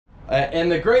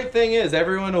And the great thing is,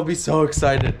 everyone will be so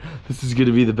excited. This is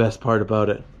gonna be the best part about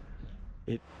it.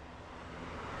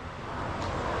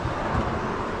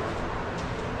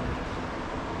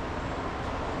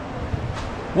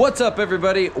 What's up,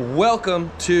 everybody?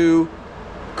 Welcome to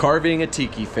Carving a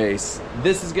Tiki Face.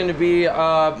 This is gonna be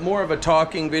more of a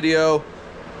talking video.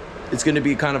 It's gonna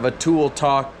be kind of a tool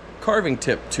talk carving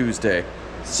tip Tuesday.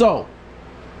 So,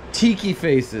 tiki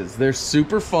faces, they're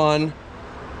super fun.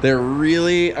 They're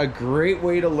really a great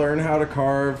way to learn how to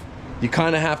carve. You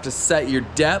kind of have to set your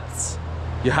depths.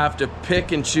 You have to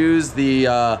pick and choose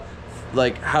the,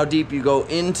 like how deep you go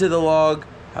into the log,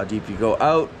 how deep you go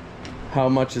out, how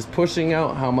much is pushing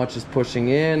out, how much is pushing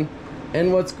in.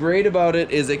 And what's great about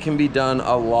it is it can be done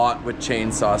a lot with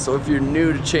chainsaw. So if you're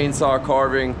new to chainsaw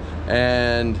carving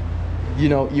and you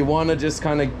know, you want to just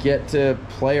kind of get to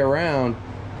play around,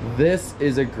 this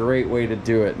is a great way to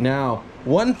do it. Now,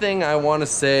 one thing I want to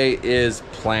say is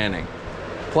planning.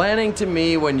 Planning to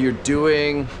me, when you're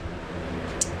doing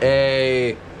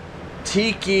a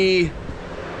tiki,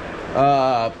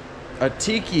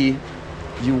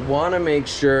 you want to make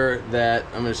sure that,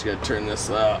 I'm just going to turn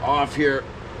this off here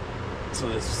so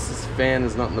this fan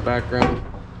is not in the background.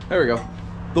 There we go.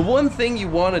 The one thing you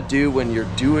want to do when you're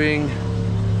doing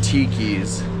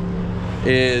tikis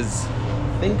is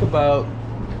think about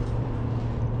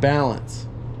balance,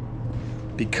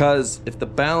 because if the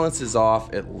balance is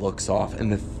off, it looks off,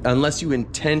 and unless you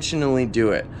intentionally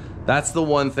do it. That's the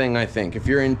one thing I think. If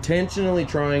you're intentionally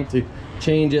trying to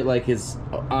change it, like his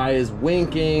eye is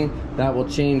winking, that will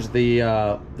change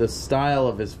the style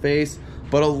of his face.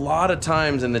 But a lot of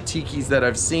times in the tikis that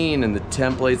I've seen and the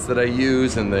templates that I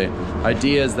use and the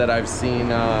ideas that I've seen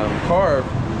carved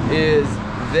is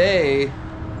they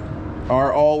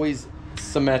are always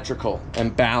symmetrical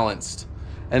and balanced.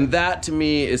 And that to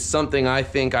me is something I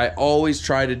think I always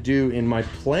try to do in my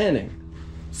planning.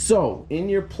 So in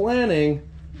your planning,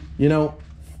 you know,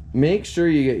 make sure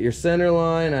you get your center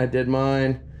line. I did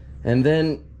mine. And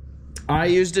then I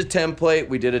used a template.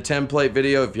 We did a template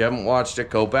video. If you haven't watched it,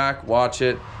 go back, watch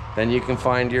it. Then you can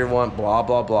find your one, blah,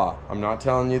 blah, blah. I'm not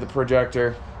telling you the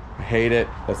projector. I hate it.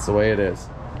 That's the way it is.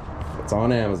 It's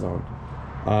on Amazon.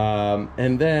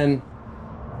 And then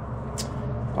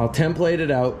I'll template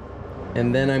it out,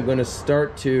 and then I'm going to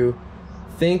start to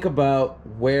think about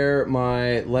where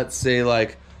my, let's say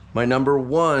like my number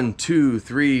 1, 2,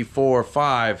 3, 4,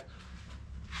 5,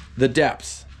 the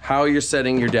depths, how you're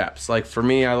setting your depths. Like for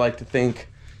me, I like to think,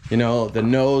 you know, the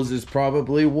nose is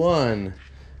probably 1,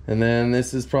 and then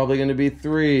this is probably going to be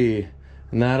 3,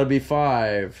 and that'll be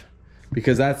 5,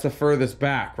 because that's the furthest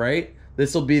back, right?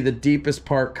 This will be the deepest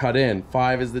part cut in.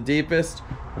 5 is the deepest,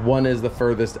 1 is the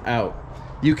furthest out.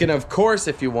 You can, of course,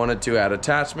 if you wanted to, add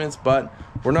attachments, but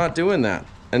we're not doing that.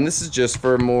 And this is just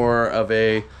for more of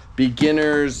a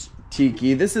beginner's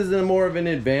tiki. This is more of an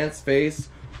advanced face.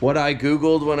 What I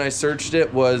Googled when I searched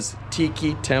it was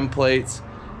tiki templates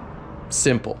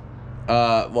simple.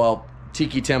 Well,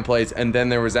 tiki templates, and then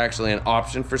there was actually an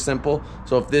option for simple.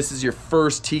 So if this is your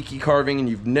first tiki carving and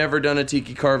you've never done a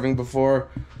tiki carving before,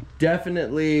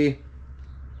 definitely,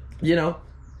 you know,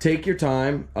 take your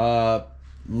time.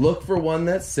 Look for one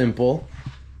that's simple.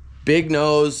 Big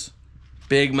nose,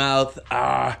 big mouth.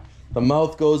 The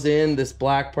mouth goes in, this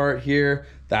black part here,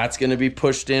 that's gonna be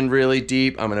pushed in really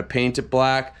deep. I'm gonna paint it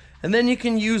black. And then you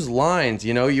can use lines,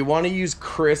 you know, you wanna use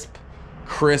crisp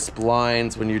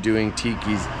lines when you're doing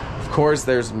tikis. Of course,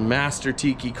 there's master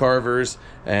tiki carvers,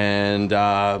 and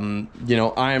you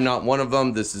know, I am not one of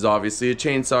them. This is obviously a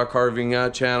chainsaw carving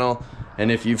channel.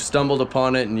 And if you've stumbled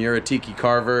upon it and you're a tiki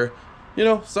carver, you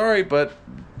know, sorry, but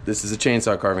this is a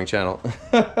chainsaw carving channel.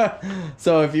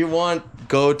 So if you want,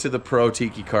 go to the pro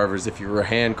tiki carvers if you're a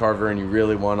hand carver and you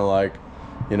really want to, like,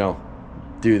 you know,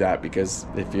 do that. Because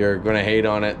if you're gonna hate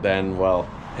on it, then, well,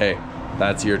 hey,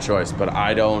 that's your choice. But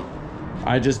I don't.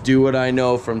 I just do what I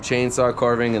know from chainsaw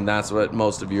carving, and that's what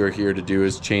most of you are here to do,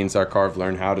 is chainsaw carve,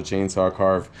 learn how to chainsaw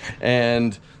carve.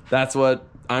 And that's what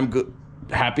I'm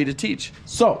happy to teach.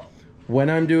 So when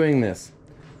I'm doing this,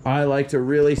 I like to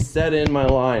really set in my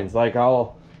lines. Like,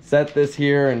 I'll set this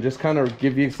here and just kind of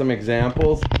give you some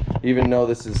examples. Even though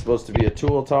this is supposed to be a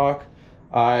tool talk,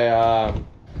 I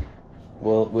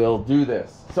will do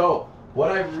this. So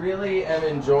what I really am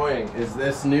enjoying is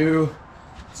this new,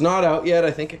 it's not out yet,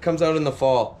 I think it comes out in the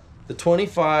fall, the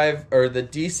 25, or the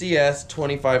DCS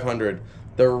 2500,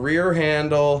 the rear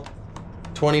handle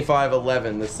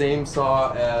 2511, the same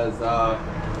saw as,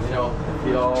 you know, if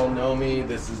you all know me,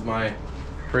 this is my,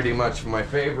 pretty much my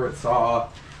favorite saw.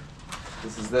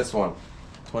 This is this one,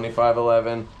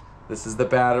 2511. This is the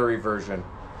battery version.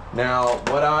 Now,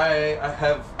 what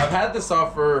I've had this saw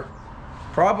for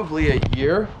probably a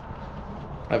year.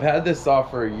 I've had this saw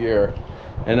for a year,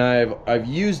 and I've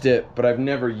used it, but I've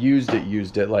never used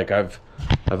it. Like I've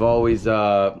always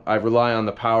I rely on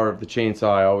the power of the chainsaw.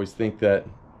 I always think that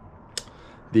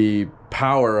the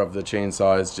power of the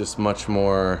chainsaw is just much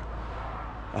more,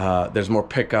 there's more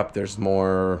pickup, there's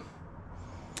more,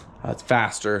 it's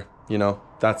faster, you know,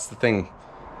 that's the thing.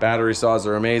 Battery saws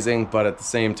are amazing, but at the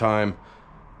same time,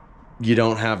 you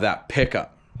don't have that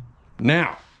pickup.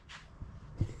 Now,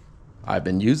 I've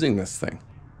been using this thing.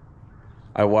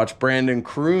 I watched Brandon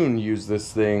Kroon use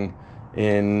this thing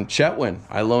in Chetwynd.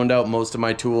 I loaned out most of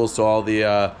my tools to all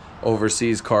the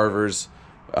overseas carvers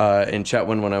in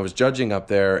Chetwynd when I was judging up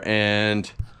there,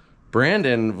 and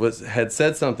Brandon had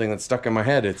said something that stuck in my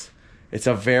head. It's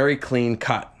a very clean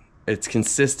cut. It's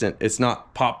consistent. It's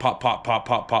not pop, pop, pop, pop,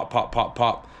 pop, pop, pop, pop,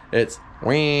 pop. It's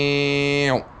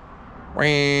wow,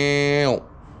 wow.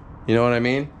 You know what I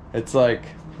mean? It's like,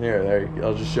 there,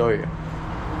 I'll just show you.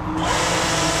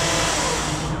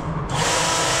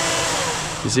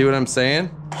 You see what I'm saying?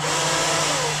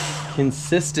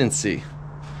 Consistency.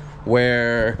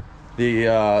 Where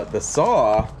the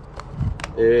saw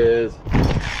is,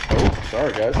 oh,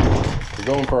 sorry guys, we're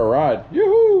going for a ride.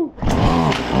 Yoo-hoo!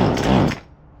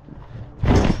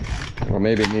 Well,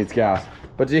 maybe it needs gas.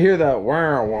 But you hear that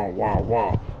wow, wow, wow,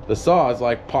 wow. The saw is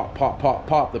like pop, pop, pop,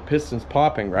 pop. The piston's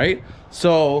popping, right?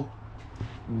 So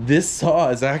this saw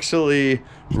is actually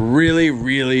really,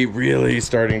 really, really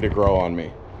starting to grow on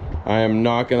me. I am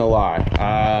not gonna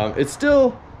lie. It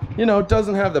still, you know,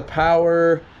 doesn't have the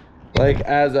power like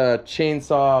as a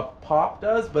chainsaw pop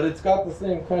does, but it's got the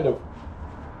same kind of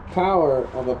power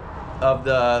of the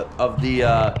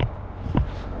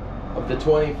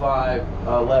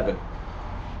 2511.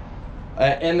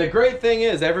 And the great thing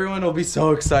is, everyone will be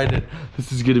so excited.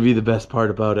 This is gonna be the best part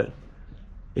about it.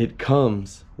 It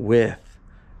comes with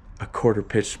a 1/4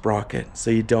 pitch sprocket,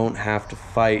 so you don't have to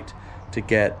fight to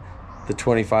get the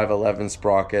 2511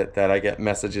 sprocket that I get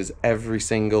messages every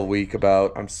single week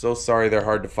about. I'm so sorry they're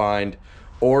hard to find.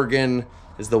 Oregon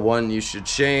is the one you should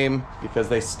shame because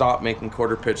they stopped making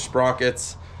 1/4 pitch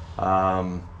sprockets.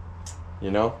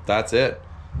 You know, that's it.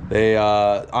 They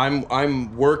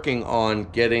I'm working on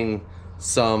getting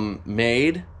some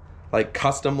made, like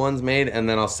custom ones made, and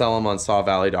then I'll sell them on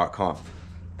sawvalley.com.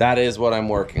 That is what I'm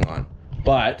working on.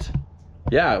 But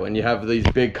yeah, when you have these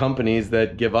big companies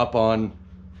that give up on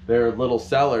their little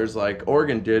sellers like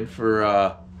Oregon did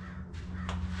for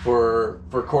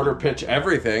 1/4 pitch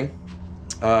everything,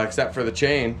 except for the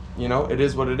chain, you know, it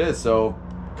is what it is. So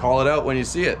call it out when you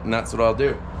see it, and that's what I'll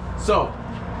do. So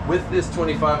with this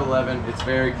 2511, it's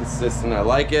very consistent. I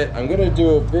like it. I'm gonna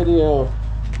do a video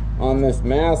on this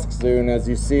mask soon. As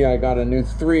you see, I got a new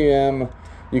 3M.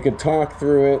 You can talk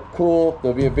through it. Cool.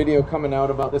 There'll be a video coming out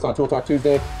about this on Tool Talk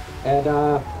Tuesday. And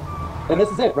this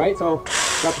is it, right? So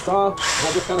got the saw,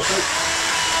 have this kind of thing.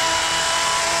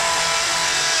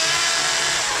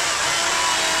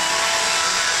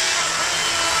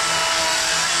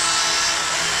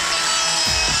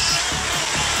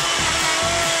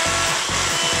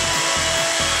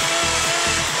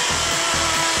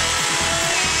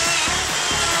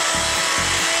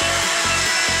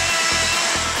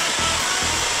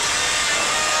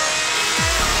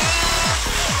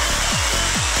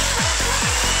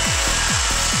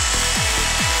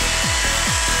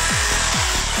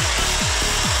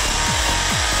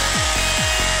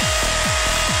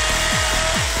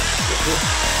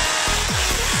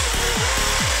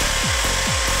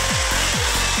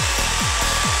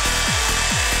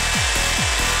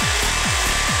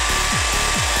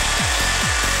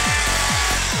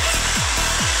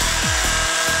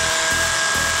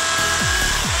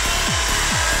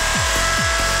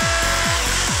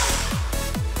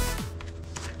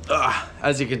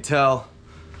 As you can tell,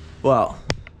 well,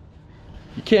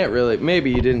 you can't really, maybe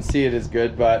you didn't see it as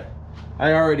good, but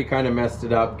I already kind of messed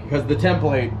it up because the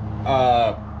template,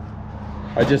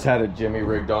 I just had a jimmy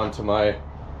rigged onto my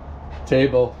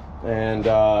table, and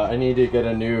I need to get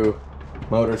a new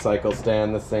motorcycle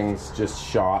stand. This thing's just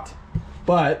shot,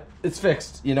 but it's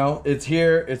fixed, you know, it's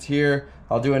here.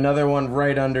 I'll do another one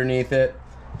right underneath it.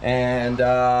 And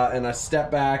I step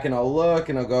back and I'll look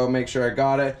and I'll go make sure I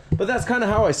got it. But that's kind of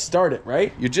how I start it,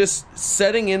 right? You're just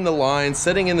setting in the lines,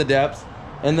 setting in the depths,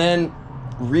 and then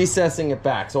recessing it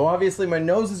back. So obviously my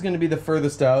nose is going to be the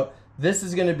furthest out. This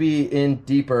is going to be in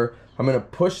deeper. I'm going to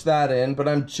push that in, but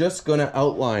I'm just going to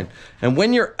outline. And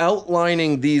when you're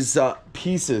outlining these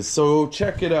pieces, so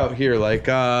check it out here. Like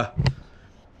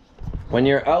when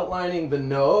you're outlining the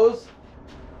nose,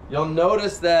 you'll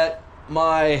notice that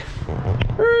my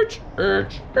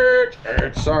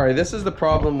sorry, this is the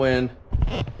problem when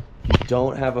you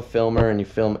don't have a filmer and you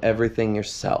film everything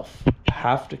yourself, you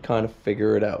have to kind of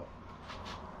figure it out.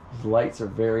 These lights are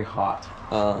very hot.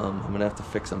 I'm gonna have to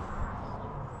fix them.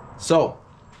 So,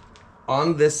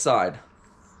 on this side,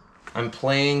 I'm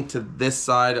playing to this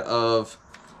side of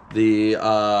the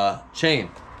chain.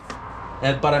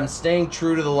 But I'm staying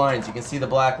true to the lines. You can see the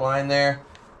black line there.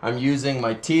 I'm using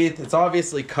my teeth. It's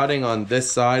obviously cutting on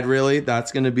this side, really.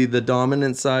 That's gonna be the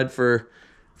dominant side for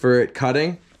it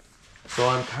cutting. So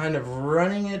I'm kind of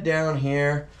running it down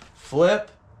here,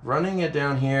 flip, running it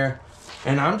down here,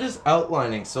 and I'm just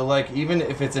outlining. So like even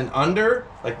if it's an under,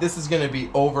 like this is gonna be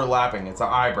overlapping. It's an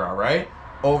eyebrow, right?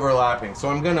 Overlapping. So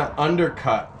I'm gonna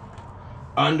undercut,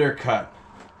 undercut,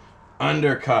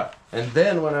 undercut. And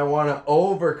then when I wanna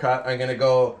overcut, I'm gonna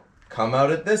go come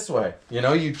out it this way. You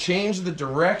know, you change the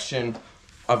direction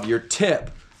of your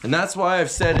tip. And that's why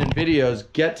I've said in videos,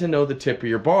 get to know the tip of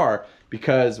your bar,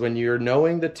 because when you're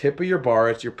knowing the tip of your bar,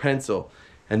 it's your pencil.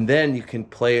 And then you can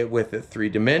play it with it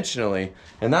three-dimensionally.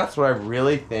 And that's what I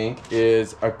really think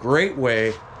is a great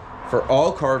way for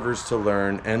all carvers to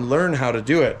learn and learn how to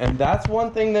do it. And that's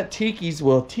one thing that Tikis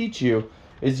will teach you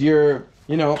is you're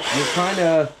going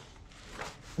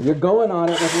on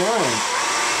it with lines.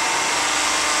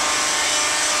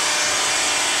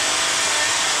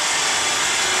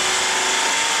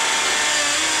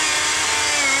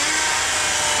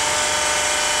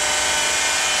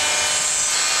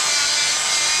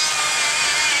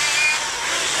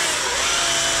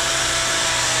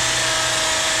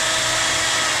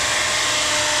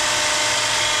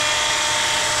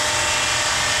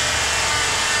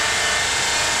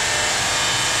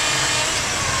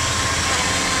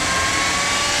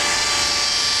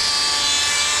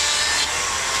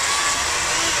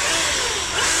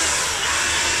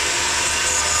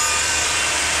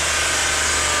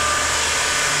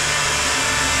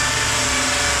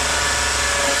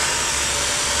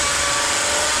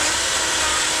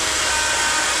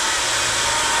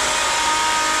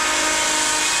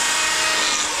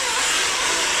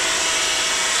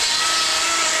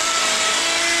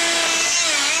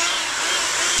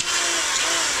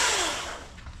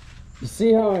 You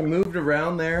see how I moved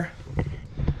around there?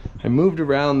 I moved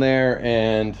around there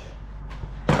and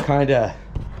kind of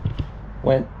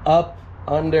went up,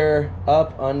 under,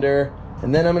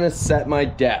 and then I'm gonna set my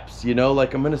depths, you know,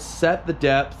 like I'm gonna set the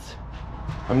depth.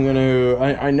 I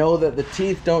know that the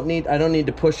teeth I don't need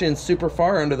to push in super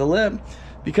far under the lip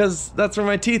because that's where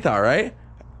my teeth are, right?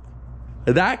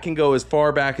 That can go as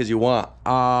far back as you want.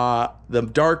 The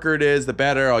darker it is, the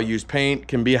better. I'll use paint.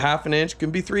 Can be 1/2 inch,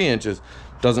 can be 3 inches.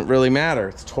 Doesn't really matter.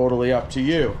 It's totally up to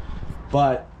you.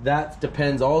 But that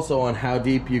depends also on how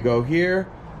deep you go here,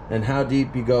 and how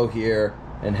deep you go here,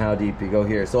 and how deep you go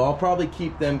here. So I'll probably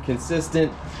keep them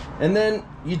consistent. And then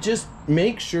you just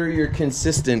make sure you're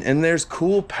consistent. And there's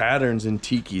cool patterns in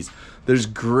Tikis. There's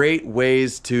great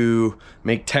ways to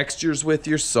make textures with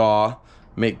your saw,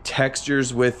 make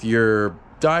textures with your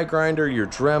die grinder, your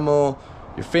Dremel,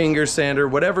 your finger sander,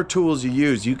 whatever tools you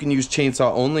use. You can use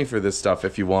chainsaw only for this stuff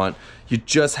if you want. You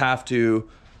just have to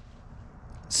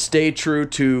stay true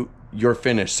to your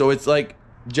finish. So it's like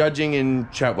judging in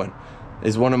Chetwynd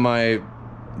is one of my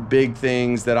big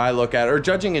things that I look at, or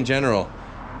judging in general,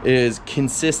 is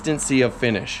consistency of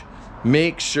finish.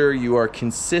 Make sure you are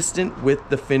consistent with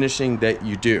the finishing that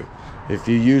you do. If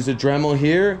you use a Dremel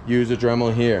here, use a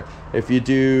Dremel here. If you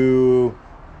do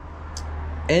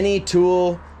any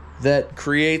tool that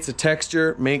creates a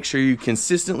texture, make sure you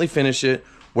consistently finish it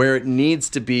where it needs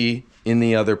to be in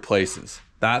the other places.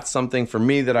 That's something for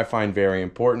me that I find very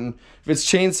important. If it's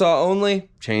chainsaw only,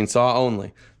 chainsaw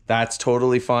only. That's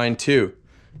totally fine too.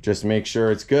 Just make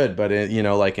sure it's good. But it, you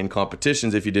know, like in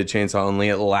competitions, if you did chainsaw only,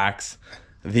 it lacks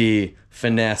the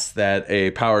finesse that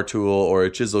a power tool or a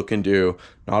chisel can do.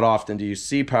 Not often do you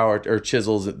see power or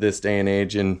chisels at this day and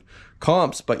age in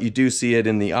comps, but you do see it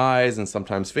in the eyes and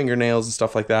sometimes fingernails and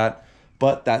stuff like that.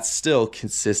 But that's still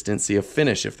consistency of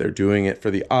finish. If they're doing it for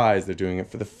the eyes, they're doing it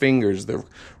for the fingers, the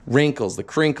wrinkles, the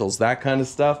crinkles, that kind of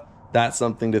stuff, that's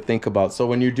something to think about. So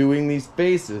when you're doing these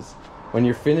faces, when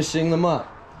you're finishing them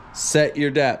up, set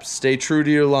your depths, stay true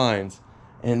to your lines,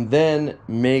 and then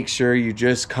make sure you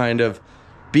just kind of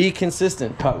be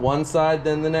consistent. Cut one side,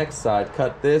 then the next side.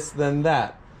 Cut this, then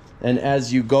that. And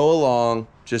as you go along,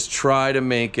 just try to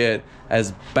make it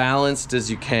as balanced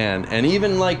as you can. And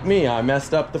even like me, I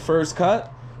messed up the first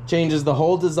cut. Changes the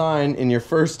whole design in your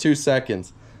first 2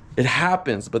 seconds. It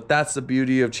happens, but that's the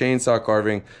beauty of chainsaw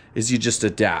carving, is you just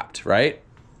adapt, right?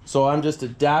 So I'm just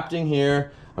adapting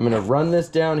here. I'm gonna run this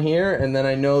down here, and then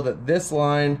I know that this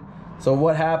line, so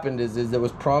what happened is it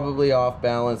was probably off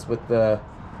balance with the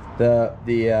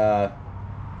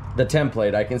the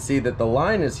template. I can see that the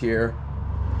line is here,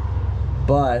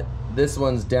 but this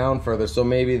one's down further, so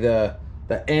maybe the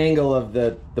angle of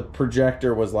the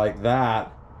projector was like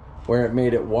that, where it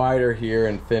made it wider here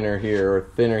and thinner here, or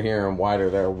thinner here and wider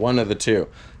there. One of the two.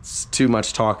 It's too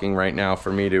much talking right now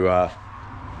for me to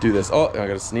do this. Oh, I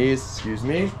gotta sneeze, excuse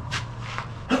me.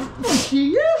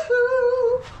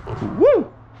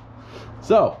 Woo!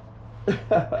 So,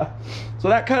 so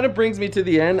that kind of brings me to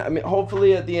the end. I mean,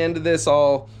 hopefully at the end of this,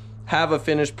 I'll have a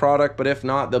finished product, but if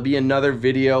not, there'll be another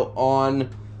video on,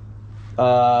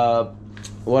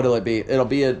 what'll it be? There'll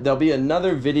be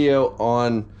another video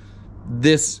on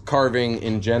this carving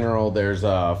in general. There's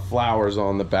flowers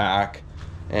on the back,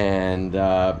 and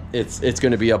it's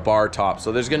going to be a bar top.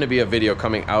 So there's going to be a video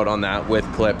coming out on that with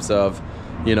clips of,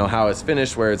 you know, how it's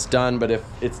finished, where it's done. But if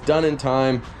it's done in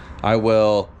time, I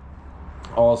will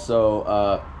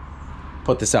also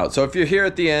put this out. So if you're here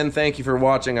at the end, thank you for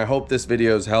watching. I hope this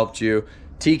video has helped you.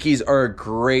 Tikis are a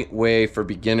great way for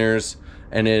beginners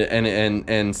and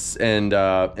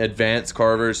advanced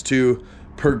carvers to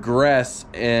progress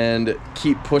and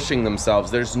keep pushing themselves.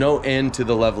 There's no end to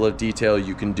the level of detail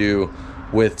you can do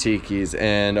with tikis,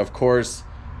 and of course,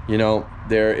 you know,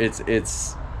 there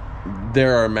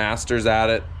are masters at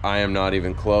it. I am not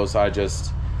even close. I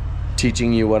just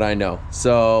teaching you what I know.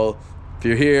 So if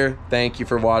you're here, thank you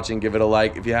for watching. Give it a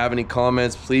like. If you have any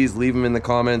comments, please leave them in the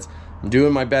comments. I'm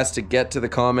doing my best to get to the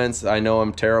comments. I know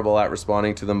I'm terrible at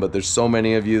responding to them, but there's so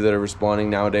many of you that are responding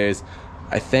nowadays.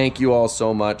 I thank you all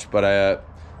so much. But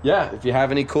yeah, if you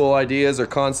have any cool ideas or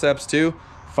concepts too,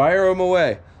 fire them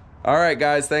away. All right,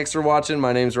 guys, thanks for watching.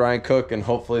 My name's Ryan Cook, and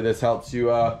hopefully this helps you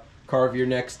carve your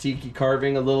next tiki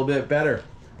carving a little bit better.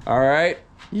 All right,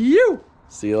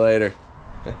 see you later.